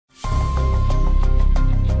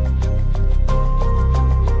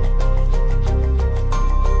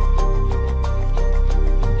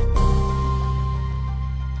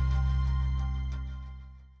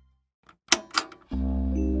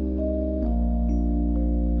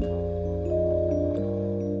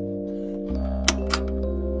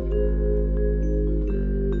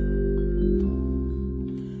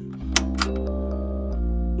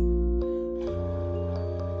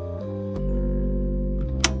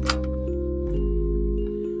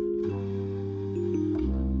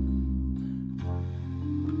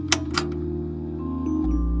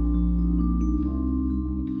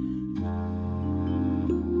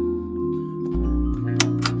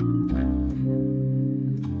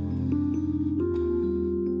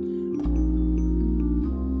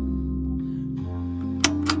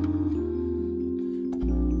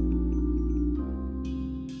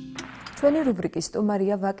ჩვენი რუბრიკის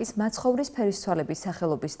სტუმარია ვაკის მაცხოვრის ფერისცვალების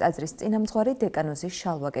სახელობის ტაძრის წინამძღვარი დეკანოზი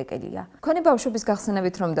შალვა კეკელია. Თქვენი ბავშვობის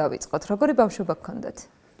გახსენებით რომ დავიწყოთ, როგორი ბავშვობა გქონდათ?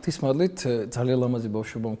 თისმადლით ძალიან ლამაზი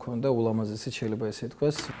ბავშვობა მქონდა, ულამაზესიც შეიძლება ესე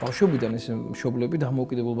თქვას. ბავშვობიდან ეს მშობლები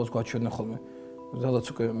დამოუკიდებლობას გვაჩვენდნენ ხოლმე. სადაც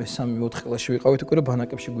უკვე მე-3-4 კლასში ვიყავით, უკვე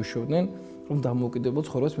ბანაკებში გვიშოვდნენ, რომ დამოუკიდებელ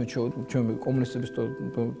ცხოვრებას ჩვენ კომუნისტების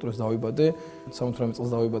დროს დავიბადე, 78 წელს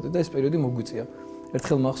დავიბადე და ეს პერიოდი მოგვიწია.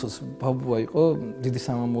 ერთხელ მახსოვს, ბაბუა იყო დიდი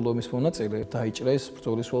სამამულო ომის მონაწილე, დაიჭრეს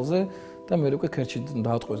ბრძოლის ველზე და მე უკვე ქერჩი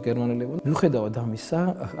დაატყვევეს გერმანელებმა. მიუხედავად ამისა,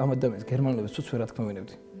 ამ ადამიანს გერმანელებს თუც ვერ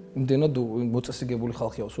ათქმევინებდი. იმდენად მოწესრიგებული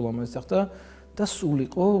ხალხია სულ ამას ახდა და სულ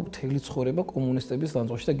იყო მთელი ცხოვრება კომუნისტების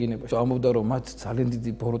ლანძღოში და გინებაში. ამბობდა რომ მათ ძალიან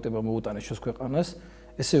დიდი ბოროტება მოუტანეს ჩვენს ქვეყანას.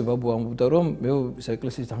 ესევე ბაბუა ამბობდა რომ მე ეს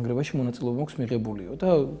ეკლესიის დანგრევაში მონაწილეობა მაქვს მიღებულიო და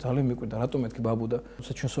ძალიან მიკვირდა რატომ მეთქი ბაბუ და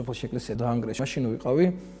თუმცა ჩვენ სოფელში ეკლესია დაანგრეს. მაშინ ვიყავი,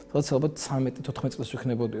 სადაც ალბათ 13-14 წელს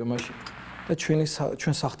ვიქნებოდიო მაშინ. და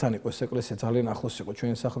ჩვენ სახლთან იყო ეს ეკლესია, ძალიან ახლოს იყო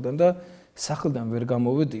ჩვენი სახლთან და სახლიდან ვერ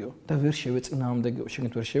გამოვედიო და ვერ შევეწინააღმდეგეო,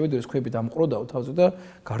 შეგნით ვერ შევედიო, ეს ქვები დამყროდაო თავზე და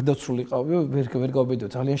გარდაცვლილიყავიო, ვერ გავბედიო,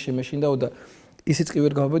 ძალიან შემეშინდაო და ისიც კი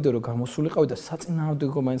ვერ გავბედიო, რომ გამოსულიყავი და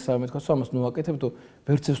საწინააღმდეგო მაინც რამე თქვა, ამას ნუ აკეთებდო,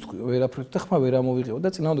 ვერცევს თქვიო, ვერაფრით და ხმა ვერ ამოვიღეო და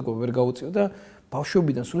წინააღმდეგო ვერ გავუწიო და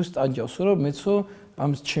ბავშვობიდან სულ სტანჯავსო, რომ მეცო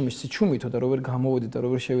ამ ჩემი სიჩუმითო და რო ვერ გამოვედი და რო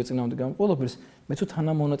ვერ შევეწინააღმდეგე ამ ყველაფერს, მეცო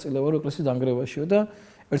თანამონაწილე ვარ ეკლესიის დანგრევაშიო და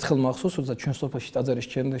ერთხელ მახსოვს, როცა ჩვენ სოფელში ტაძარი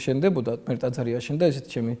შენდებოდა, მე ტაძარი აშენდა, ესეც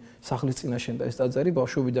ჩემი სახლის წინ აშენდა ეს ტაძარი,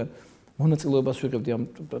 ბავშვობიდან მონაწილეობას ვიღებდი ამ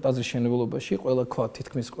ტაძრის შენებობაში, ყველა ქვა,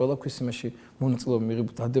 თითქმის ყველა ქვის იმაში მონაწილეობა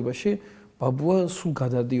მიღებდი დადებაში. ბაბუა სულ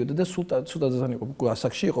გადადიოდა და სულ ტაძართან იყო,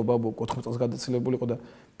 ასაკში იყო ბაბუა 14 წელს გადაცილებული იყო და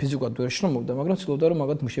ფიზიკურად ვერ შრომობდა, მაგრამ ცდილობდა რომ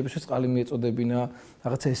მაგათ მუშებისთვის წყალი მიეწოდებინა,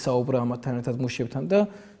 რაღაცა ესაუბრა ამათთან ერთად მუშებთან და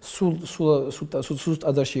სულ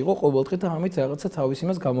ტაძარში იყო ყოველდღე და ამით რაღაცა თავის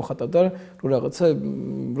იმას გამოხატავდა, რომ რაღაცა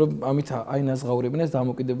რომ ამით აინაზღაურებინა ეს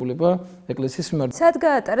დამოკიდებულება ეკლესიის მიმართ. სად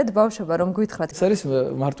გაატარეთ ბავშვობა, რომ გითხრათ? ეს არის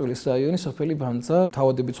მარტვილის რაიონი, სოფელი ბანძა,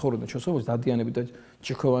 თავადები ცხოვრობდნენ ჩვენ სოფელში, დადიანები და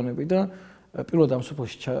ჩიქოვანები და პირველად ამ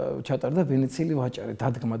სოფელში ჩატარდა ვენეციელი ვაჭარი,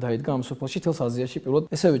 დადგმა დაიდგა ამ სოფელში თელს აზიაში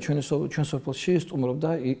პირველად. ესევე ჩვენ სოფელში სტუმრობდა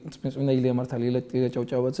წმინდა ილია მართალი ილია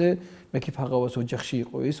ჭავჭავაძე, მექი ფაღავას ოჯახში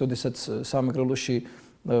იყო ის, ოდესაც სამეგრელოში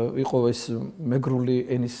იყო ეს მეგრული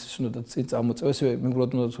ენის უნდა წინ წამოწევა, ესევე მეგრულად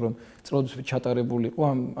უნდა რომ წლოდები ჩატარებული იყო,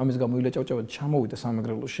 ამის გამო ილია ჭავჭავაძე ჩამოვიდა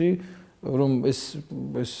სამეგრელოში, რომ ეს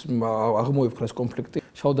აღმოიფხვრა ეს კონფლიქტი.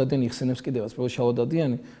 შალვადიანი იხსენებს კიდევაც, პირველ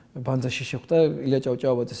შალვადიანი ბანძაში შეხვდა ილია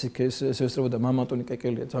ჭავჭავაძეს, ესე ესწრებოდა მამა ანტონი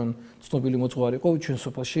კეკელია, ძალიან ცნობილი მოძღვარი იყო, ჩვენ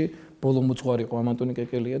სოფელში ბოლო მოძღვარი იყო მამა ანტონი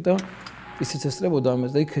კეკელია და ისიც ესწრებოდა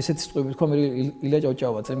ამას და იქ ესეთი სიტყვები თქვა მე ილია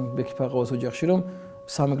ჭავჭავაძე მექი ფაღავას ოჯახში რომ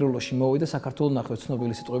სამეგრელოში მოვიდა საქართველოს ნახევ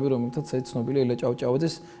ცნობილი სიტყვები რომელთაც ეს ცნობილი ილია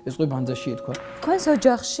ჭავჭავაძეს ეს სიტყვები ბანძაში ეთქვა. თქვენს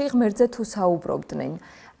ოჯახში ღმერთზე თუ საუბრობდნენ,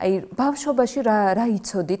 აი ბავშვობაში რა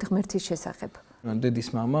იცოდით ღმერთის შესახებ? დედის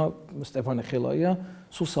მამა სტეფანე ხელაია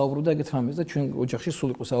სულ საუბრობდა ეგეთ რამეს და ჩვენ ოჯახში სულ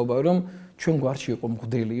იყო საუბარი რომ ჩვენ გვარში იყო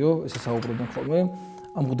მღვდელიო, ესე საუბრობდნენ ხოლმე.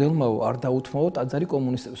 ამ მღვდელმაო არ დაუთმაო ტაძარი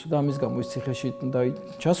კომუნისტებსო და ამის გამო ის ციხეში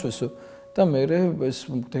ჩასვესო და მე ეს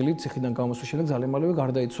მღვდელი ციხიდან გამოსვლის შემდეგ ძალიან მალევე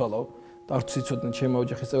გარდაიცვალაო. არც იცოდნენ ჩემი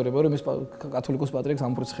ოჯახის წევრები რომ ეს კათოლიკოს პატრიარქს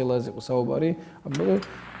ამბროს ხელაიაზე იყო საუბარი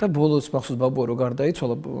და ბოლოს მახსოვს ბაბუა რო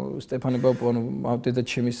გარდაიცვალა სტეფანე ბაბუა ანუ დედა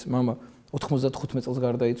ჩემის მამა 95 წელს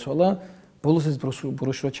გარდაიცვალა. ბოლოს ეს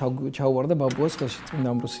ბროშურა ჩაუვარდა ბაბუას ხელში წმინდა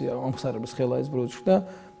ამბროსია ამხსარების ხელაის ბროშურა და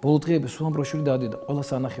ბოლო დღეები სულ ამ ბროშური დადიოდა ყველას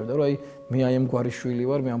ანახებდა რომ აი მე აი ამ გვარი შვილი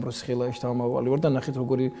ვარ მე ამბროსის ხელაის დამავალი ვარ და ნახეთ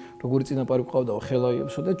როგორი წინაპარი გვყავდაო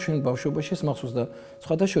ხელაიებსო და ჩვენ ბავშვობაში ეს მახსოვს და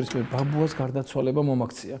სხვათა შორის მე ბაბუას გარდაცვალება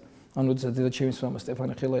მომაქცია ანუ დედა ჩემის მამა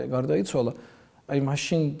სტეფანე ხელაია გარდაიცვალა აი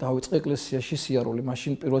მაშინ დავიწყე ეკლესიაში სიარული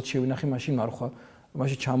მაშინ პირველად შევინახე მაშინ მარხვა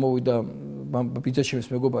მაშინ ჩამოვიდა ბიძა ჩემის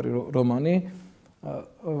მეგობარი რომანი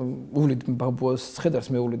უვლით ბაბუას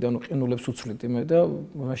ცხედარს მეუვლით ანუ ყინულებს უცვლით მე და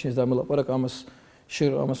მაშინ ეს დამელაპარაკ ამას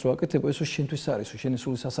რო აკეთებ ესო შენთვის არისო შენი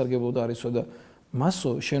სული სასარგებლო და არისო და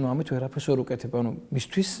მასო შენ ამით ვერაფერს ვერ უკეთებ ანუ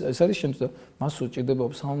მისთვის ეს არის შენთვის და მასო ჭირდება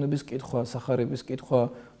ფსალმების კითხვა, სახარების კითხვა,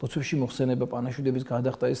 ლოცვებში მოხსენება, პანაშვიდების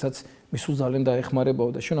გადახდა ესაც მისულ ძალიან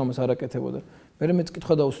დაეხმარებაო და შენ ამას არ აკეთებოდა მე მეც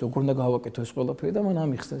კითხვა დაუსვი როგორ უნდა გავაკეთო ეს ყველაფერი და მან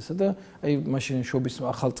ამიხსნა ესა და აი მაშინ შობის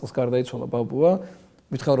ახალ წელს გარდაიცვალა ბაბუა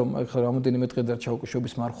მითხარ რომ ახლა რამოდენიმე დღე დარჩა უკვე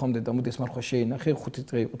შობის მარხვამდე და მოდი ეს მარხვა შეინახე 5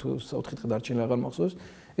 დღე იყო თუ 4 დღე დარჩენილი აღარ მახსოვს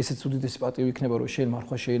ესეც უდიდესი პატივი იქნება რომ შენ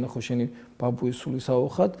მარხვა შეინახო შენი ბაბუის სული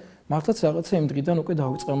საოხად მართლაც რაღაცა იმ დღიდან უკვე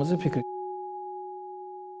დავიწყე ამაზე ფიქრი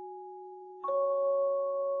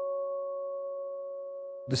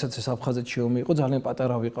დესაც ეს აფხაზეთში ომი იყო ძალიან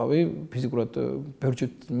პატარა ვიყავი ფიზიკურად ბევრჯერ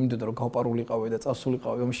მინდოდა რომ გავპარულიყავი და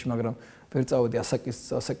წასულიყავი ომში მაგრამ ვერ წავედი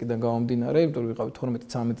ასაკიდან გამომდინარე იმიტომ რომ ვიყავი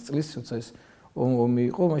 12-13 წლის როცა ეს ომი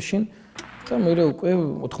იყო მაშინ და მე უკვე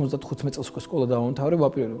 95 წელს უკვე სკოლა დავამთავრე,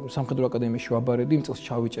 ვაპირებდი სამხედრო აკადემიაში ვაბარედი, იმ წელს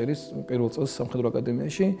ჩავიჭერის პირველ წელს სამხედრო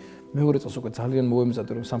აკადემიაში, მეორე წელს უკვე ძალიან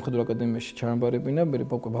მოვემზადე რომ სამხედრო აკადემიაში ჩავაბარებინა, მე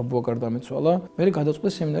უკვე ბაბუა გარდამეცვალა, მე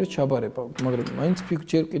გადავწყვიტე სემინარის ჩაბარება, მაგრამ მაინც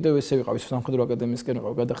ჯერ კიდევ ესე ვიყავი სამხედრო აკადემიისკენ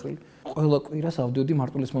ვიყავ გადახრილი. ყველა კვირას ავდიოდი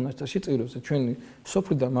მარტვილის მონასტერში წირვებზე, ჩვენი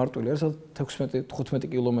სოფლიდან მარტვილი არის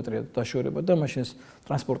 16-15 კილომეტრია დაშორება და მაშინ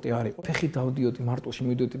ტრანსპორტი არ იყო. ფეხით დავდიოდი მარტვილში,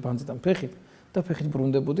 მივიდოდი ბანძიდან ფეხით და ფეხით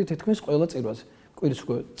ბრუნდებოდი თითქმის ყველა წირვაზე. კვირის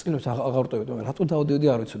უკვე წირვებს აღარ ვტოვებდი, მაგრამ რატო დავდიოდი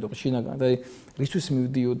არ ვიცოდი, შინაგან და რისთვის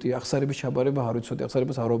მივდიოდი, აღსარების ჩაბარება არ ვიცოდი,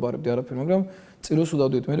 აღსარებას არ ვაბარებდი არაფერ, მაგრამ წირვებს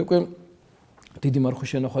დავდიოდი. მე უკვე დიდი მარხვის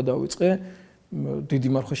შენახვა დავიწყე, დიდი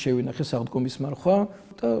მარხვა შევინახე საღდგომის მარხვა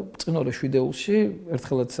და წინვალე შვიდეულში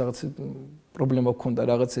ერთხელაც რაღაც პრობლემა გქონდა,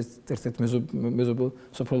 რაღაც ერთ-ერთ მეზობელ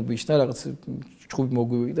სოფელ ბიჭთან რაღაც ჩხუბი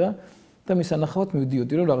მოგვივიდა და მის ანახავად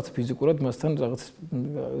მივდიოდი რომ რაღაც ფიზიკურად მასთან რაღაც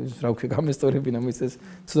რა ვქე გამესწორებინა მის ეს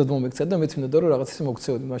ცუდად მომექცა და მეც მინდოდა რომ რაღაც ისე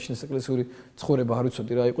მოგცეოდი მაშინ ეკლესიური ცხოვრება არ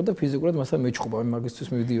ვიცოდი რა იყო და ფიზიკურად მასთან მეჩხუბა მაგისთვის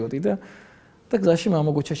მივდიოდი და გზაში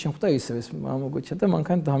მამაგოჩა შემხვდა ისევ ეს მამაგოჩა და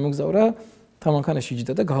მანქან დამეგზავრა თამანქანაში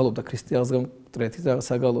იჯდა და გალობდა ქრისტიანს გამტრეთით რაღაც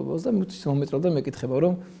საგალობელს და მომეტრალდა მეკითხება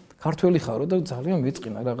რომ ქართველი ხარო და ძალიან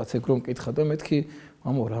მეწყინა რაღაც ეგ რომ მკითხა და მეთქი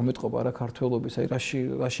მამო რა მეტყობა რა ქართველობის აი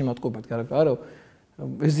რაში მატყობთ არა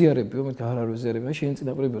ეზიარებიო მე არ არის ეზიარები აი შენ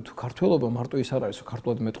წინაპრებიო თუ ქართველობა მარტო ის არ არისო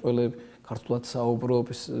ქართულად მეტყველებ ქართულად საუბრობ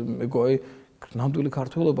ეგო აი ნამდვილი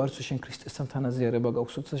ქართველობა არის შენ ქრისტესთან თანაზიარება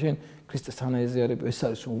გაქვს თორსა შენ ქრისტესთან ეზიარები ეს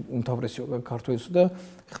არის უმთავრესი ქართველის და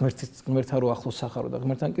ღმერთთან რო ახლოს სახარო და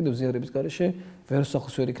ღმერთთან კიდევ ზიარების გარეშე ვერ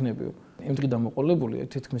სახოს ვერ იქნებიო იმ დღიდან მოყოლებული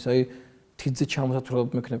თითქმის აი თიძე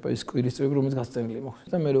ჩამოსათვლელად მექნება ის კვირის წვები რომელიც გასწენილი მოხდა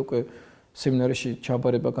და მე უკვე სემინარიაში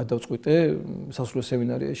ჩაბარება გადავწყვიტე სასულიერო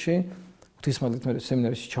სემინარიაში ღვთისმადლით მე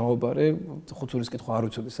სემინარიაში ჩავაბარე ხუცურის კითხვა არ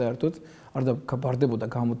ვიცოდი საერთოდ არ ბარდებოდა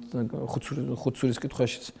ხუცურის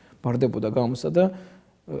კითხვაშიც ბარდებოდა გამოსა და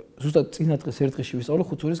ზუსტად წინა დღეს ერთ დღეში ვისწავლე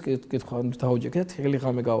ხუცურის კითხვა დავუჯექე და თელი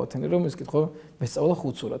ღამე გავათენე რომ ეს კითხვა მესწავლა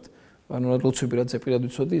ხუცურად ანუ ლოცვები რაც ეპირად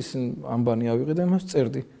ვიცოდი ის ამბანი ავიღე და იმას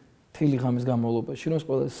წერდი თელი ღამის განმავლობაში რომ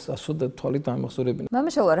ყველას ასო და თვალით დამახსოვრებინა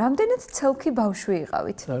მამაშალვა რამდენად ცელქი ბავშვი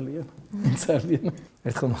იყავით ძალიან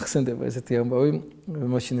ერთხელ მახსენდება ესეთი ამბავი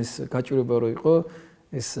მაშინ ეს გაჭირება რო იყო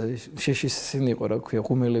ეს შეშის სინი იყო რა ქვია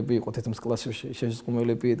ღუმელები იყო 11 კლასში შეშის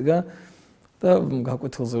ღუმელები იდგა და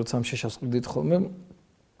გაკვეთილზე როცა ამ შეშას ყიდით ხოლმე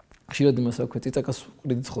ხშირად იმას აქვე ციცაკას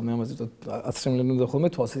ყიდით ხოლმე ამაზე აცრემლენ უნდა ხოლმე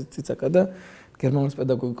თვალს ციცაკა და გერმანულის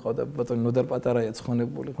პედაგოგი ყავდა ბატონი ნოდარ პატარაია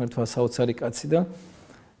ცხონებული ღმერთმა საოცარი კაცი და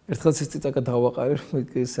ერთხელ ის ციცაკა დავაყარე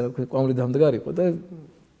ის რა ქვია ყვამლი დამდგარიყო და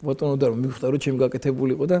ბატონო და მივხვდა რომ ჩემი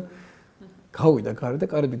გაკეთებული იყო და გავიდა გარე და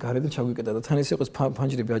კარები გარედან ჩაგვიკეტა და თან ის იყო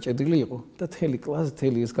ფანჯრები აჭედილი იყო და თელი კლასი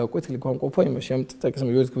თელი ეს გაკვეთილი გამყოფა იმაში ამ ციცაკას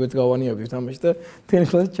მე ვერც გავანიავდი თამაში და თელი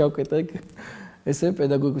კლასი ჩავკეტა ესე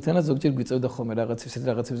პედაგოგთანაც ზოგჯერ გვიწევდა ხოლმე რაღაცების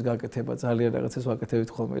გაკეთება ძალიან რაღაცებს ვაკეთებთ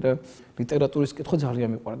ხოლმე რა ლიტერატურის კითხვა ძალიან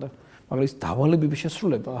მიყვარდა მაგრამ ის დავალებების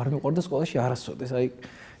შესრულება არ მიყვარდა სკოლაში არასოდეს აი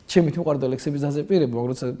ჩემით მიყვარდა ლექსების დაზეპირება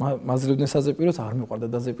მაგრამ როცა მაძლევდნენ საზეპიროს არ მიყვარდა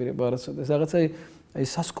დაზეპირება არასოდეს რაღაცა აი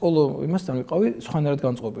სასკოლო იმასთან ვიყავი სხვანაირად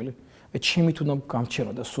განწყობილი აი ჩემით უნდა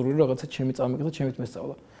გამჩენოდა სურვილი რაღაცა ჩემი წამიგდა ჩემით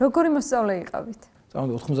მესწავლა როგორი მოსწავლე იყავით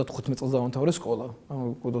წამოდი 95 წელს დავამთავრე სკოლა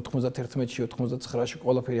 91-ში 99-ში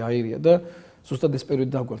ყველაფერი აირია და ზუსტად ეს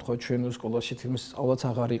პერიოდი დაგვემთხვა ჩვენ სკოლაში თითქმის სწავლაც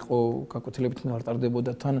აღარ იყო გაკვეთილებით არ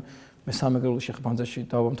ტარდებოდა თან მე სამეგრელოში ხბანძაში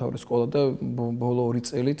დავამთავრე სკოლა და ბოლო 2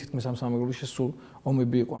 წელი თითქმის ამ სამეგრელოში სულ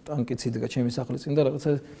ომები იყო ტანკიც იდგა ჩემი სახლის წინ და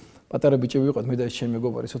რაღაცა პატარა ბიჭები ვიყავთ მე და ეს ჩემი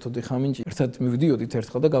მეგობარი სოთოდი ხამინჯი ერთად მივდიოდით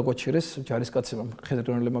ერთხელ და გაგვაჩერეს ჯარისკაცებმა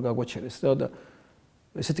ხედრონელებმა გაგვაჩერეს და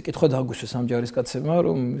ესეთი კითხვა დაგვისვეს ამ ჯარისკაცებმა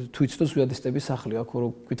რომ თუ იცოდო ზვიადისტების სახლი აქ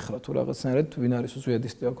რომ გითხრა თუ რაღაცნაირად ვინ არის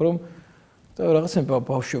ზვიადისტი აქ რომ და რაღაცა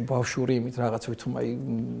ბავშვური იმით რაღაც ვითომ აი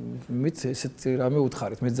მით ესეთი რამე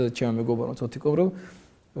უთხარით მე და ჩემი მეგობარო თოთიკომ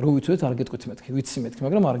რომ ვიცოდეთ არ გეტყვით მეთქი ვიცი მეთქი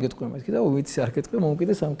მაგრამ არ გეტყვი მეთქი და ვიცი არ გეტყვი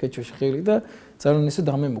მომკიდე სამ კეჩოში ხელი და ძალიან ისე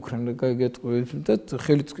დამემუქრენ გეტყვი და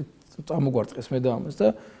ხელიც წამოგვარწყეს მე და ამას და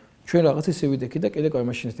ჩვენ რაღაც ისე ვიდექი და კიდე კაი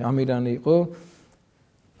მაშინ ეს ამირანი იყო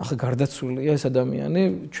ახლა გარდაცვლილია ეს ადამიანი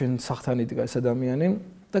ჩვენ სახთან იდგა ეს ადამიანი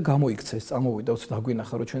და გამოიქცა ეს წამოვიდა უცებ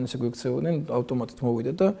დაგვინახა რომ ჩვენ ესე გვიქცეოდნენ ავტომატით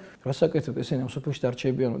მოვიდა და რასაკეთებ ესენი ამ სოფელში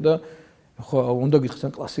დარჩებიანო და ხო უნდა გითხრას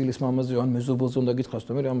ან კლასილის მამაზე ან მეზობელზე უნდა გითხრას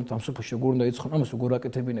და მე ამ სოფელში როგორ უნდა იცხონ ამას როგორ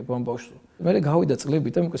აკეთებინებ ამ ბავშვს მე გავიდა წლები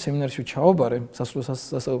და მე სემინარში ჩავაბარე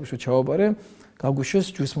სასწავლებლებში ჩავაბარე გაგვიშვეს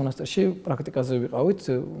ჯვრის მონასტერში პრაქტიკაზე ვიყავით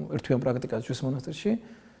ერთვიან პრაქტიკაზე ჯვრის მონასტერში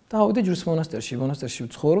და ავედი ჯვრის მონასტერში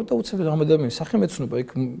ვცხოვრობ და უცებ ამ ადამიანის სახე მეცნობა იქ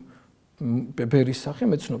ბერის სახე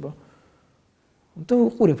მეცნობა და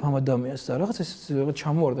უყურებ ამ ადამიანს და რაღაც ეს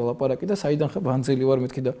ჩამოვარდა ლაპარაკი და საიდან ხარ ბანძელი ვარ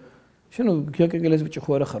მეთქი და შენო გიაკეკელეს ბიჭი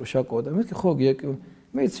ხო არა ხარო შაკო და მეთქი ხო გიაკე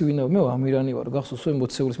მეც ვინა მე ამირანი ვარ გახსოვს რომ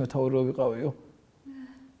მოცეულის მეთაური რო ვიყავიო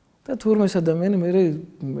და თურმეს ადამიანი მე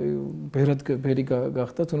ბერი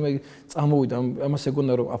გახდა თურმე წამოვიდა ამას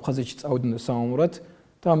ეგონა რომ აფხაზეთში წავიდნენ საომრად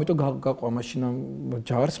და ამიტომ გაყვა მაშინ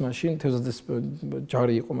ჯარს მაშინ თევზაძეს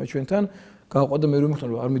ჯარი იყო ჩვენთან გაყვა და მე რომ მიხდარ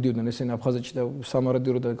რომ არ მიდიოდნენ ესენი აფხაზეთში და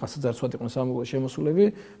სამარადირო და გასაძარცვად იყვნენ სამოგლო შემოსულები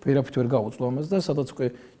ვერაფრით ვერ გაუძლო ამას და სადაც უკვე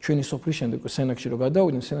ჩვენი სოფლის შემდეგ სენაკში რო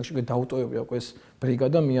გადავიდნენ სენაკში უკვე დაუტოვებია უკვე ეს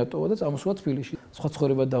ბრიგადა მიატოვა და წამოსულა თბილისში სხვა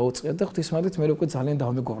ცხოვრება დაუწყია და ღვთისმადლით მე უკვე ძალიან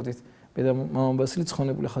დავმეგობრდით მე და მამა ბასილი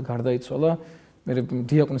ცხონებული ხა გარდაიცვალა მე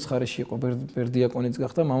დიაკონის ხარეში იყო ბერდიაკონიც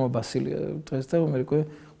გახდა მამა ბასილი დღეს და მე უკვე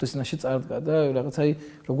ღვთისნაში წარდგა და რაღაც აი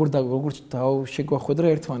როგორ შეგვახვედრა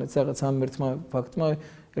ერთმანეთს რაღაც ამ ერთმა ფაქტმა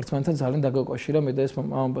ერთმანეთთან ძალიან დაგაკავშირა მე და ეს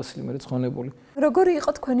მამა ბასილი მე ცხონებული როგორი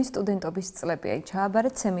იყო თქვენი სტუდენტობის წლები აი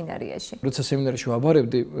ჩააბარეთ სემინარიაში როცა სემინარიაში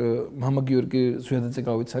ვაბარებდი მამა გიორგი ზვიადაძე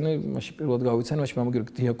გავიცანე მაშინ პირველად გავიცანე მაშინ მამა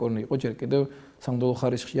გიორგი დიაკონი იყო ჯერ კიდევ სამღვდელო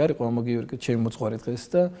ხარისხში არ იყო მამა გიორგი ჩემი მოძღვარი დღეს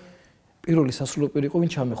და პირველი სასულო პირი იყო ვინ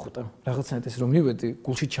ჩამეხუტა რაღაცნაირად ეს რომ მივედი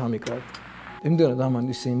გულში ჩამიკრა იმდენად ამან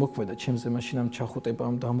ისე იმოქმედა ჩემზე მაშინ ამ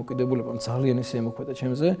ჩახუტებამ დამოკიდებულებამ ძალიან ისე იმოქმედა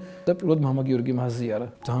ჩემზე და პირველად მამა გიორგი მაზიარა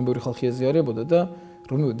ძალიან ბევრი ხალხი ეზიარებოდა და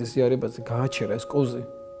რომ მივედი ზიარებაზე გააჩერა ეს კოზი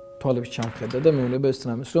თვალებში ჩამხედა და მეუბნება ეს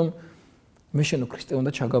რამეს რომ მე შენო ქრისტე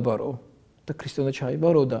უნდა ჩაგაბარო და ქრისტე უნდა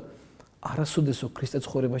ჩაიბარო და არასოდესო ქრისტე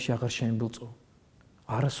ცხოვრებაში აღარ შეემბილწო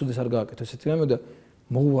არასოდეს არ გააკეთო ესეთი რამე და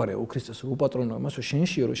მოუვარეო ქრისტეს უპატრონო ამას რომ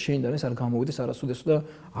შენშიო რომ შენიდან ეს არ გამოვიდეს არასოდესო და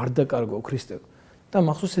არ დაკარგო ქრისტე და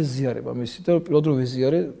მახსოვს ეს ზიარება მისი და პირველად რომ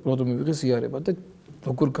ვეზიარე პირველად რომ მივიღე ზიარება და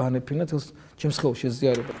როგორ განეფინა თელს ჩემს ხელში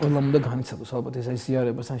ზიარება ყველამ უნდა განიცადოს ალბათ ეს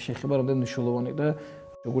ზიარება სან შეხება რამდენი მნიშვნელოვანი და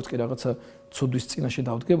როგორც კი რაღაცა ცოდვის წინაშე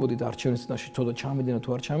დავდგებოდი და არჩევნის წინაშე ცოდა ჩამედინა თუ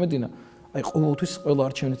არ ჩამედინა აი ყოველთვის ყველა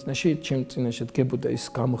არჩევნის წინაშე ჩემ წინაშე დგებოდა ის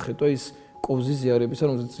გამოხედვა ის კოვზი ზიარებისა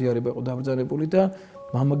რომელზეც ზიარება იყო დაბრძანებული და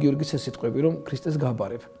მამა გიორგის ეს სიტყვები რომ ქრისტეს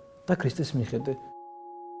გაბარებ და ქრისტეს მიხედე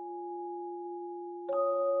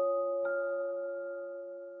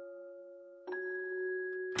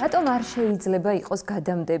რატომ არ შეიძლება იყოს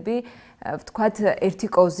გადამდები ვთქვათ ერთი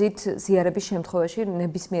კოვზით ზიარების შემთხვევაში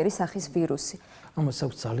ნებისმიერი სახის ვირუსი ამას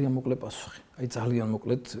აქვს ძალიან მოკლე პასუხი აი ძალიან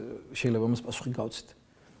მოკლედ შეიძლება ამას პასუხი გავცეთ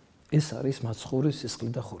ეს არის მაცხოვრის სისხლი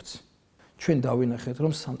და ხორცი ჩვენ დავინახეთ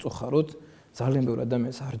რომ სამწუხაროდ ძალიან ბევრი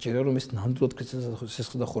ადამიანს არ ჯერა რომ ეს ნამდვილად ქრისტეს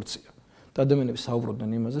სისხლი და ხორცია და ადამიანები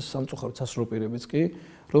საუბრობდნენ იმაზე სამწუხაროდ სასრულო პირებიც კი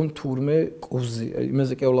რომ თურმე კოვზი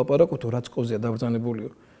იმაზე კი ვლაპარაკობთ რაც კოვზია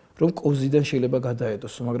დაბრძანებულიო რომ კოვზიდან შეიძლება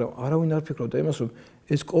გადაედოსო მაგრამ არავინ არ ფიქრობდა იმას რომ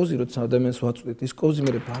ეს კოვზი როცა ადამიანს ვაწვდით ის კოვზი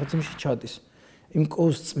მე ბარძიმში ჩადის იმ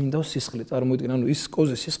კოვზს წმინდა სისხლი წარმოიდგინე ანუ ის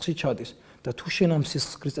კოვზი სისხლში ჩადის და თუ შენ ამ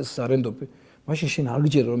სისხლს ქრისტეს არ ენდობი მაშინ შენ არ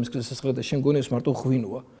გჯერა რომ ის ქრისტეს სისხლი და შენ გონი ეს მარტო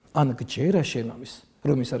ღვინოა ან გჯერა შენ ამის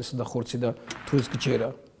რომ ის არის და ხორცი და თუ ეს გჯერა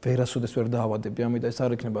ვერასოდეს ვერ დაავადები ამიტომ ეს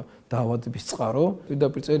არ იქნება დაავადების წყარო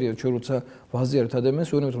პირდაპირ წერია ჩვენ როცა ვაზიარებთ ადამიანს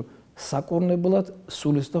ვეუბნებით რომ საკურნებლად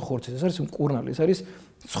სულის და ხორცის ეს არის მკურნალი ეს არის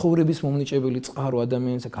ცხოვრების მომნიჭებელი წყარო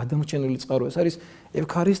ადამიანისა გადამრჩენელი წყარო ეს არის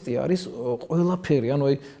ევქარისტია არის ყველაფერი ანუ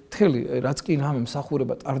აი მთელი რაც კი რამე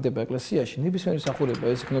მსახურება ტარდება ეკლესიაში ნებისმიერი მსახურება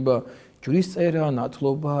ეს იქნება ჯვრის წერა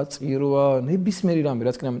ნათლობა წირვა ნებისმიერი რამე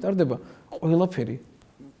რაც კი რამე ტარდება ყველაფერი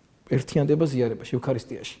ერთიანდება ზიარებაში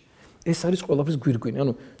ევქარისტიაში ეს არის ყველაფრის გვირგვინი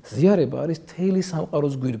ანუ ზიარება არის თელი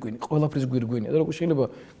სამყაროს გვირგვინი ყველაფრის გვირგვინია და როგორ შეიძლება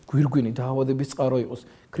გვირგვინი დაავადების წყარო იყოს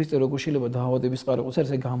ქრისტე როგორ შეიძლება დაავადების წყარო იყოს ეს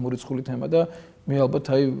გამორიცხული თემა და მე ალბათ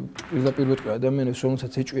აი პირდაპირ ვეთქვი ადამიანებს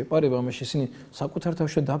რომელსაც ეჭვი ეპარება ამაში ისინი საკუთარ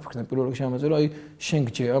თავში დაფიქრდნენ პირველ რიგში ამაზე რომ აი შენ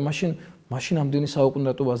გჯერა მაშინ ამდენი საუკუნე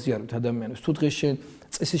რატო ვაზიარებთ ადამიანებს თუ დღეს შენ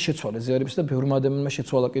წესის შეცვალე ზიარების და ბევრმა ადამიანმა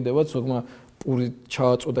შეცვალა კიდევაც ზოგმა პური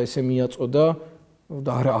ჩააწოდა ესე მიაწოდა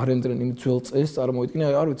და არ ემდრენ იმ ძველ წესს წარმოიდგინე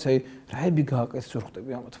არ ვიცი აი რაები გააკეთეს ვერ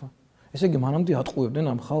ხვდები ამათმა ესე იგი მანამდე ატყუებდნენ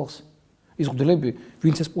ამ ხალხს ის ღვთლები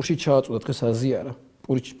ვინც ეს პურში ჩააწოდა დღეს აზიარა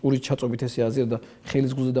პური ჩაწობით ესე აზიარა და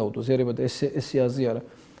ხელის გულზე დაუდო ზიარება და ესე აზიარა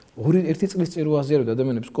ერთი წლის წინ რო აზიარებდა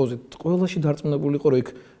ადამიანებს კოზით ყველაში დარწმუნებული იყო რომ იქ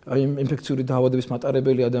აი ინფექციური დაავადების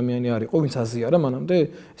მატარებელი ადამიანი არ იყო ვინც აზიარა მანამდე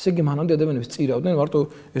ესე იგი მანამდე ადამიანებს წირავდნენ მარტო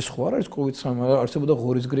ეს ხო არ არის COVID-19 არსებობდა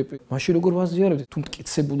ღორის გრიპი მაშინ როგორ ვაზიარებდით თუ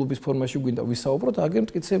მტკიცებულობის ფორმაში გვინდა ვისაუბროთ აგერ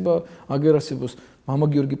მტკიცება აგერ არსებობს მამა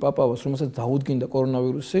გიორგი პაპავას რომელსაც დაუდგინდა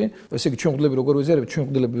კორონავირუსი ესე იგი ჩვენ ღვთლები როგორ ვიზიარებთ ჩვენ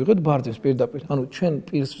ღვთლები ვიღეთ ბარძიმს პირდაპირ ანუ ჩვენ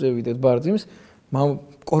პირზე ვიდეთ ბარძიმს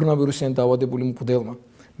კორონავირუსიდან დაავადებული მღვდელმა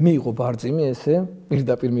მიიღო ბარძიმი ესე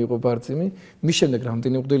პირდაპირ მიიღო ბარძიმი მის შემდეგ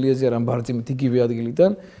რამდენი მღვდელი ეზიარა ამ ბარძიმით იგივე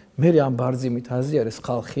ადგილიდან მე ამ ბარძიმით აზიარეს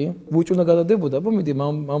ხალხი ბუჭი უნდა გადადებოდა აბა მიდი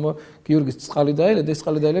მამა გიორგის წყალი დაელედა ეს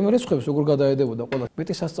წყალი დაელედა მე სხვებს როგორ გადაედებოდა ყველა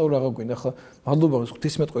მეტი სასწაული აღა გვინდა ხა მადლობა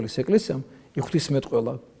ღვთისმეტყველის ეკლესიამ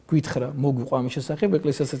ღვთისმეტყველა გითხრა მოგვიყვა ამის შესახებ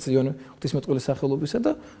ეკლესიასაც იონე ღვთისმეტყველის სახელობისა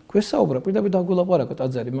და გვესაუბრა პირდაპირ დაგველაპარაკა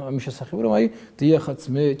ტაძარი ამის შესახებ რომ აი დიახაც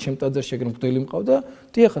მე ჩემ ტაძარში ეგრე მღვდელი მყავდა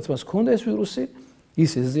დიახაც მას ჰქონდა ეს ვირუსი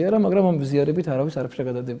ის ეზიარა მაგრამ ამ ზიარებით არავის არაფერი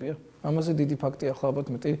გადადებია ამაზე დიდი ფაქტი ახლა ალბათ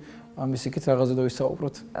მეტი ამის იქით რაღაცა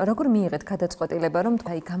დავისაუბროთ როგორ მიიღეთ გადაწყვეტილება რომ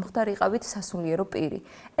აი გამხდარიყავით სასულიერო პირი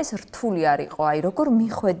ეს რთული არ იყო აი როგორ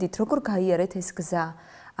მიხვედით როგორ გაიარეთ ეს გზა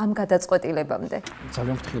ამ გადაწყვეტილებამდე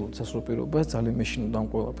ძალიან ფრთხილად სასულიერო პირობას ძალიან მეშინოდა ამ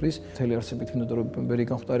ყველაფრის მთელი არსებით მინდოდა რომ ბერი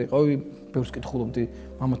გამხდარიყავი ბევრს კითხულობდი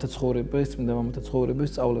მამათა ცხოვრებას წმინდა მამათა ცხოვრებას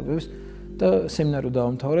სწავლებებს და სემინარი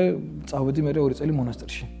დაამთავრე წავედი მე 2 წელი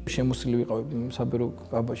მონასტერში შემოსილი ვიყავი საბერო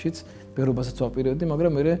კაბაშიც ბერობასაც ვაპირებდი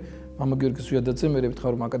მაგრამ მე მამა გიორგი ზვიადაძე მე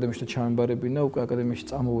ვითხარ რომ აკადემიაში ჩამემბარებინა უკვე აკადემიაში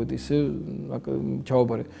წამოვედი ისე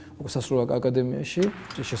ჩავაბარე უკვე სასწავლო აკადემიაში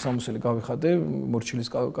შესამოსელი გავიხადე მორჩილის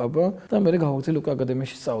კაბა და მე გავაგზავნე უკვე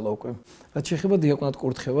აკადემიაში სწავლა უკვე რაც შეეხება დიაკვნად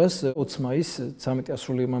კურთხევას 20 მაისს 13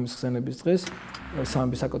 ასრული მამის ხსენების დღეს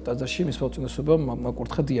სამების საკათედრო ტაძარში მის მოწინააღმდეგეობა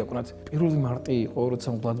მაკურთხა დიაკვნად 1 მარტი იყო როცა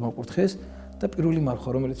მგლად მაკურთხეს და 1 მარხვა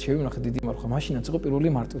რომელიც შევინახე დიდი მარხვა მაშინაც იყო 1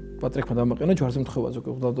 მარტი პატრიარქმა დამაყენა ჯვარზე მთხოვაზე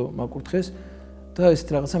უკვე მგლადო მაკურთხეს და ეს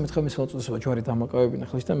რაღაცა მითხრა მის მოწინააღმდეგეობა ჯვარი დამაკავებინა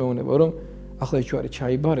ხელში და მეუბნება რომ ახლა ეს ჯვარი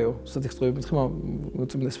ჩაიბარეო სტატიქს წვევები მითხრა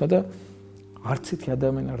მოწინააღმდეგესმა და არც ერთი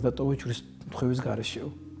ადამიანი არ დატოვა ჯვრის მთხოვის გარეშეო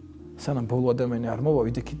სანამ ბოლო ადამიანი არ მოვა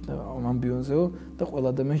ვიდექით ამბიონზეო და ყველა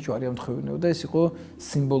ადამიანს ჯვარი ამთხოვინეო და ეს იყო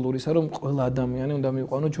სიმბოლურისა რომ ყველა ადამიანი უნდა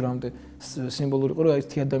მიიყვანო ჯვრამდე სიმბოლური იყო რომ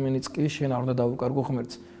ერთი ადამიანიც კი შენ არ უნდა დაუკარგო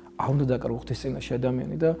ღმერთს არ უნდა დაკარგო ღვთის წინაშე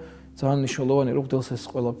ადამიანი და ძალიან მნიშვნელოვანია რომ ღვთელს ეს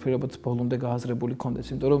ყველაფერებად ბოლომდე გააზრებული კონდეს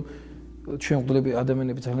იმიტომ რომ ჩვენ მღვდლები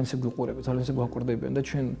ადამიანები ძალიან ისე გვიყურებენ ძალიან ისე გვაკვირდებიან და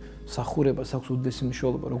ჩვენ სახურებას აქვს უდიდესი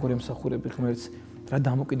მნიშვნელობა როგორ ემსახურები ღმერთს რა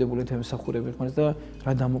დამოკიდებულებით ემსახურები ღმერთს და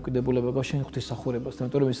რა დამოკიდებულება გაქვს შენ ღვთის სახურებასთან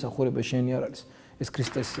იმიტომ რომ ეს სახურება შენი არ არის ეს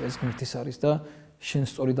ქრისტესია ეს ღმერთის არის და შენ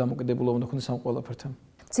სწორი დამოკიდებულება უნდა ქონდეს ამ ყველაფერთან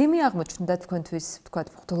ძიმი აღმოჩნდა თქვენთვის თქვა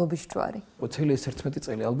მღვდლობის ჯვარი წელი 11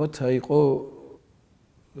 წელი ალბათ იყო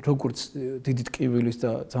როგორც დიდი ტკივილის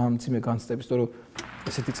და ძალიან მძიმე განცდების, რომ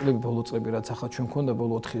ესეთი წლები ბოლო წლები რაც ახლა ჩვენ მქონდა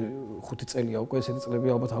ბოლო 4-5 წელია უკვე ესეთი წლები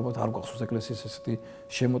ალბათ არ გვახსოვს ეკლესიის ესეთი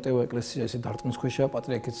შემოტევა ეკლესია ესე დარტყმის ქვეშა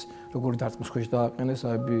პატრიარქიც როგორი დარტყმის ქვეშ დააყენეს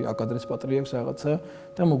აები აკადრეს პატრიარქს რაღაცა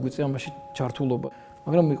და მოგვიწია ამაში ჩართულობა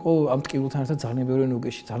მაგრამ იყო ამ ტკივილთან ერთად ძალიან ბევრი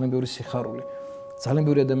ნუგეში ძალიან ბევრი სიხარული ძალიან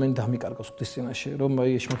ბევრი ადამიანი დამიკარგავს ღვთის წინაშე რომ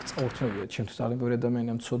აი ეს მაგწაურთმევია ჩემთვის ძალიან ბევრი ადამიანი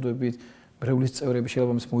ამ ცოდვებით მრევლის წევრები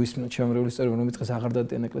შეიძლება მას მოისმინოთ ჩემ მრევლის წევრები რომ დღეს აღარ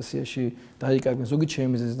დადიან ეკლესიაში დაიკარგნენ ზოგი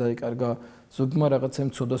ჩემი ზეს დაიკარგა ზოგმა რაღაცამ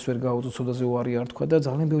ცოდას ვერ გაუწო ცოდაზე უარი არ თქვა და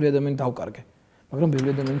ძალიან ბევრი ადამიანი დავკარგე მაგრამ ბევრი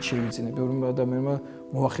ადამიანი შეივიძინე ბევრი ადამიანმა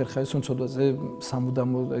მოახერხა ეს რომ ცოდაზე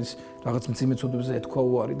სამუდამო ეს რაღაც მძიმე ცოდვებზე ეთქვა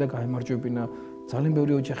უარი და გაემარჯვებინა ძალიან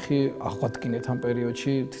ბევრი ოჯახი აღვადგინეთ ამ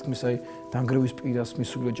პერიოდში თითქმის აი დანგრევის პირას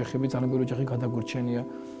მისული ოჯახები ძალიან ბევრი ოჯახი გადაგურჩენია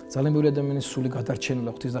ძალიან ბევრი ადამიანის სული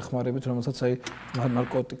გადარჩენილა ღვთის დახმარებით რომელსაც აი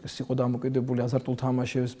ნარკოტიკის იყო დამოკიდებული აზარტულ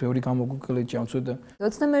თამაშებს ბევრი გამოგვიკლეჭი ამწვედა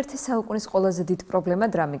 21 საუკუნის ყველაზე დიდი პრობლემა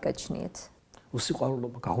რა მიგაჩნიეთ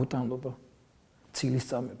უსიყვარულობა გაუტანლობა ცილის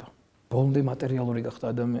წამება ბოლომდე მატერიალური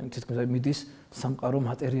გახდა ადამიანი თითქმის აი მიდის სამყარო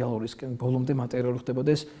მატერიალურისკენ ბოლომდე მატერიალური ხდება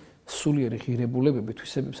და ეს სულიერი ღირებულებები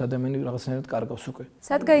თვისებებს ადამიანი რაღაცნაირად კარგავს უკვე.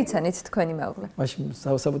 სად გაიცანით თქვენი მეუღლე? მაშინ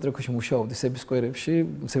საპატრიარქოში მუშაობდი სეპისკვერებში,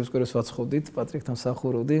 სეპისკვერებს ვაცხობდით, პატრიარქთან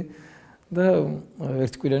მსახურობდი და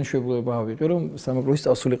ერთი კვირიანი შეუძლება ავიღე, რომ სამაგროვის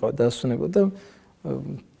წავსულიყავ დაასვენება და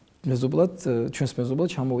მეზობლად ჩვენს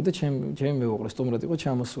მეზობლად ჩამოვიდა ჩემი მეუღლე, სტუმრად იყო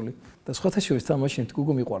ჩამოსული და სხვათა შორის თამაშით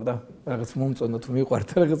გუგო მიყვარდა, რაღაც მომწონდა თუ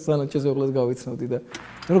მიყვარდა, რაღაც სანამ ჩემს მეუღლეს გავიცნობდი და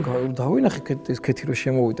რომ დავინახე ეს კეთი რომ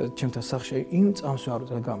შემოვიდა ჩემთან სახლში, იმ წამს არ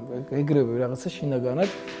ეგრევე რაღაცა შინაგანად,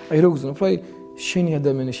 აი რო გძნობ, რომ აი შენი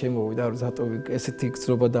ადამიანი შემოვიდა, რომ ზატო ესეთი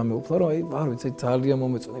გზრობა დამეუფლა, რომ აი არ ვიცი, ძალიან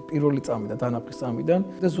მომეწონა პირველი წამი და დანაყრის წამიდან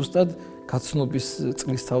და ზუსტად გაცნობის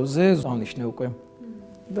წლის თავზე აღნიშნე უკვე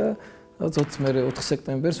და ზოც მე 4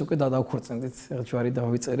 სექტემბერს უკვე დავქორწინდით, რაღაც ჯვარი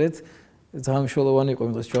დავიწერეთ. ძალიან მნიშვნელოვანი იყო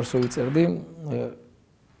იმ დღეს ჯვარს ვიწერდი.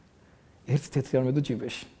 ერთი თეთრი არმედო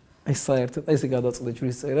ჯიბეში. აი საერთოდ ესე გადაწყდა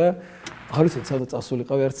ჯვრის წერა. არ ვიცი, სადაც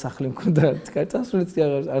წასულიყავი, არც სახლი მქონდა, კაი წასულიც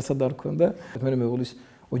არც არ მქონდა. მე მეუღლის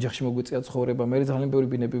ოჯახში მოგვიწია ცხოვრება. მე ძალიან ბევრი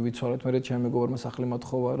ბინები ვიცვალეთ, მე ჩემ მეგობარმა სახლი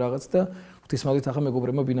მათხოვა რაღაც და ღვთისმადლით ახლა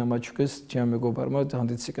მეგობრებმა ბინა მაჩუქეს, ჩემ მეგობარმა ძალიან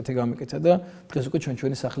დიდი სიკეთე გამიკეთა და დღეს უკვე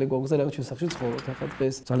ჩვენი სახლი გვაქვს და რაღაც ჩვენ სახლში ცხოვრობთ. ახლა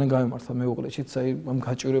დღეს ძალიან გამემართა მეუღლეშიც, აი ამ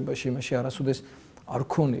გაჭირვებაში, იმაში არასოდეს არ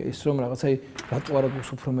ქონია ის რომ რაღაც აი რატო არა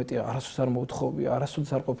გვაქვს უფრო მეტია, არასოდეს არ მოვთხოვია,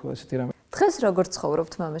 არასოდეს არ ყოფილა ესეთი რამე. დღეს როგორ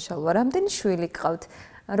ცხოვრობთ მამა შალვა? რამდენი შვილი გყავთ?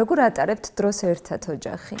 როგორ ატარებთ დროს ერთად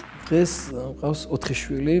ოჯახი? დღეს მყავს 4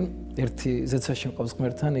 შვილი, ერთი ზეცაში მყავს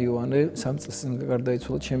ღმერთთან იოანე, 3 წელს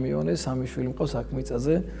გარდაიცვალა ჩემი იოანე, 3 შვილი მყავს აქ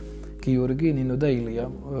მიწაზე, გიორგი, ნინო და ილია.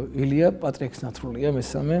 ილია პატრიარქის ნათლულია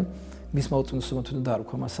მესამე, მის მოწმენდად თუნდაც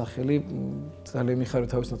დაარქვა მას სახელი, ძალიან მიხარია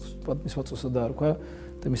თავისთავად მის მოწმენდად დაარქვა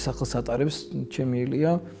და მის სახელს ატარებს ჩემი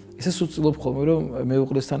ილია. ისე უცდილობ ხოლმე რომ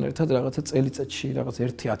მეუღლესთან ერთად რაღაცა წელიწადში რაღაც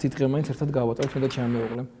 1-10 დღე მაინც ერთად გავატაროთ მე და ჩემი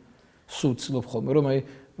მეუღლე. სულ ვცდილობ ხოლმე რომ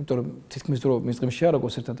იმიტომ რომ თითქმის დრო მის დღემში არ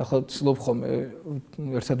აქვს ერთად ახლა ვცდილობ ხოლმე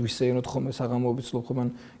ერთად ვისეირნოთ ხოლმე საღამოობით ვცდილობ ხოლმე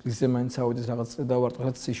გზზე მაინც ავიდეს რაღაც დავარტყ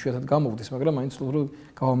რაღაც იშვიათად გამოვიდეს მაგრამ მაინც ვცდილობ რომ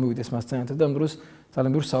გავამივიდეს მასთან ერთად და ამ დროს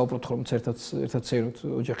ძალიან ბევრ საუბრობთ ხოლმე ერთად სეირნოთ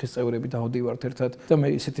ოჯახის წევრები დავდივართ ერთად და მე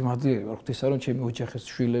ისეთი მადლიერი ვარ ღვთისა რომ ჩემი ოჯახის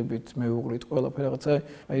შვილებით მეუღლით ყველაფერი რაღაცა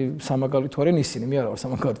სამაგალითო არიან ისინი მე არ ვარ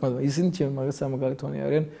სამაგალითო მაგრამ ისინი ჩემი მაგას სამაგალითონი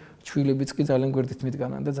არიან შვილებიც კი ძალიან გვერდით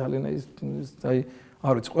მიდგანან და ძალიან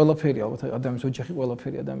არ ვიცი, ყველაფერი ალბათ ადამიანის ოჯახი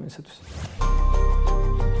ყველაფერი ადამიანისათვის.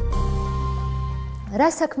 რა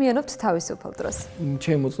საქმიანობთ თავისუფალ დროს?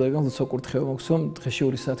 ჩემი მოწვევიდან ლოცვა კურთხევა მაქვს, რომ დღეში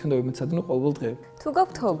 2 საათი უნდა ვიმეცადინო ყოველ დღე. თუ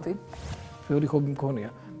გაქვთ ჰობი? ბევრი ჰობი მქონია.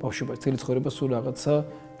 ბავშვობაში მთელი ცხოვრება სულ რაღაცა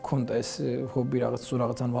მქონდა ეს ჰობი რაღაც სულ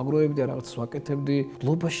რაღაცან ვაგროვებდი, რაღაცას ვაკეთებდი.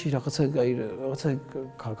 ბლობაში რაღაცა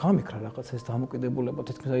გამიქრა რაღაცა ეს დამოკიდებულება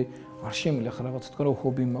თითქმის არ შემიძლია ხა რაღაცა თქვა რომ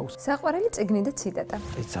ჰობი მაქვს. საყვარელი წიგნი და ციტატა.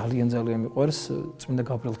 ძალიან მიყვარს წმინდა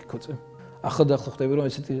გაბრიელ კიკოძე. ახლა ხვდები რომ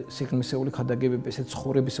ესეთი სიღრმისეული ხადაგებები, ესეთი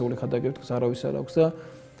ცხოვრებისეული ხადაგებები თქოს არავის არ აქვს და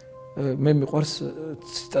მე მიყვარს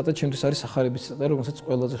ციტატა ჩემთვის არის სახარების ციტატა, რომელსაც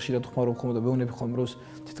ყველაზე ხშირად ხმარობ ხოლმე და ვეუბნები ხოლმე რომ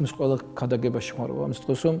თითქმის ყველა ხადაგებაში ხმარობ ამის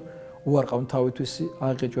დროს რომ უარყავ თავისთვის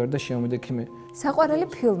აღეჭვარ და შემომიდექი მე. საყვარელი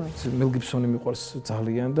ფილმი. მელ გიბსონი მიყვარს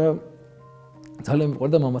ძალიან და ძალიან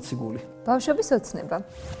მიყვარდა მამაცი გული. ბავშვობის ოცნება.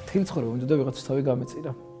 თითქმის ცხოვრება მინდოდა ვიღაცის თავი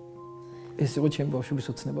გამეწირა. ეს იყო ჩემი ბავშვობის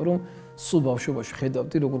ოცნება, რომ სულ ბავშვობაში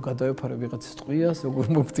ხედავდი, როგორ გადავეფარე ვიღაცის ტყვიას, როგორ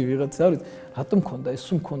მოვხდი ვიღაცის, არ ვიცი, რატომ მქონდა ეს,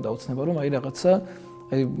 სულ მქონდა ოცნება, რომ რაღაცა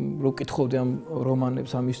რო კითხავდი ამ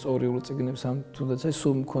რომანებს, ამ ისტორიულ წიგნებს, ამ თუნდაც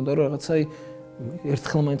სულ მქონდა რომ რაღაცა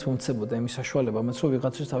ერთხელ მაინც მომცებოდა იმის საშუალება, მას რომ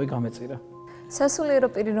ვიღაცის თავი გამეწირა. სასულიერო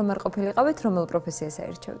პირი რომ არ ყოფილიყავით, რომელ პროფესიას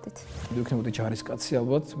აირჩევდით? ვიქნებოდი ჯარისკაცი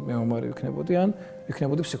ალბათ, მეომარი ვიქნებოდი ან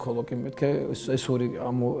ვიქნებოდი ფსიქოლოგი, მეთქე ეს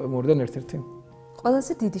ორიდან ერთ-ერთი.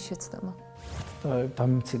 ყველაზე დიდი შეცდომა.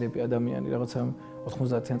 დამიმცირები ადამიანი რაღაცა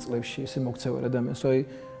 90-იან წლებში ესე მოქცევარ ადამიანს,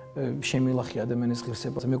 შემილახი ადამიანის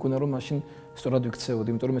ღირსებას. მეკონა რომ მაშინ სწორად ვიქცეოდი,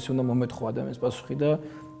 იმიტომ რომ ეს უნდა მომეთხოვა ადამიანის პასუხი და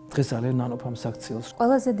დღეს ძალიან ნანოფ ამ საქციელს.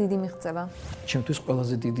 ყველაზე დიდი მიღწევა. ჩემთვის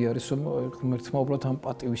ყველაზე დიდი არის რომ ღმერთმა უბრალოდ ამ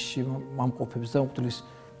პატივში მომყოფებს და უყდლის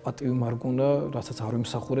პატივი მარგუნა, რასაც არ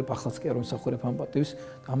ვიმსახურებ, ახლაც კი არ ვიმსახურებ ამ პატივს.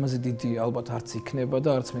 ამაზე დიდი ალბათ არც იქნება და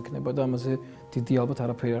არც მექნება და ამაზე დიდი ალბათ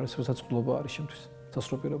არაფერი არის, როცა წყლობა არის შემთვის.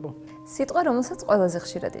 დასრულება. სიტყვა, რომელსაც ყველაზე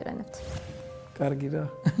ხშირად იყენებთ. კარგი რა.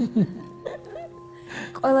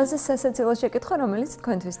 ყველაზე სასაცილო შეკითხვა, რომელიც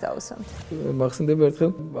თქვენთვის დაუსვამთ. მახსენდება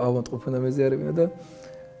ერთხელ ავადმყოფნა მეზიარებინა და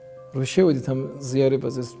რომ შევედით ამ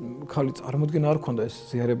ზიარებაზე, ხალი წარმოდგენა არ ქონდა ეს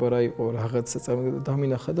ზიარება რა იყო, რაღაცა წარმოდგენა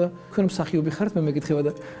დამინახა და თქვენ მსახიობი ხართ, მე მეკითხება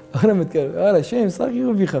და არა მეთქი არა, შენ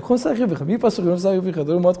მსახიობი ხარ, ხო მსახიობი ხარ, მიპასუხე რომ მსახიობი ხარ,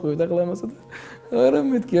 რომ მატყუებ და ახლა ამასა და არა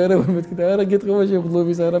მეთქი და არა გეტყობა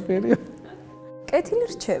შეგძლობის არაფერია. კეთილი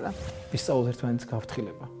რჩევა. ვისწავლოთ ერთმანეთის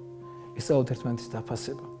გაფრთხილება. ვისწავლოთ ერთმანეთის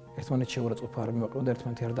დაფასება. ერთმანეთს შეურაცხყოფა არ მივაყენოთ და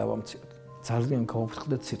ერთმანეთი არ დავამციროთ. ძალიან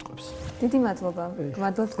გავუფრთხილდეთ სიტყვებს. დიდი მადლობა.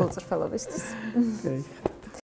 გმადლობთ გულწრფელობისთვის.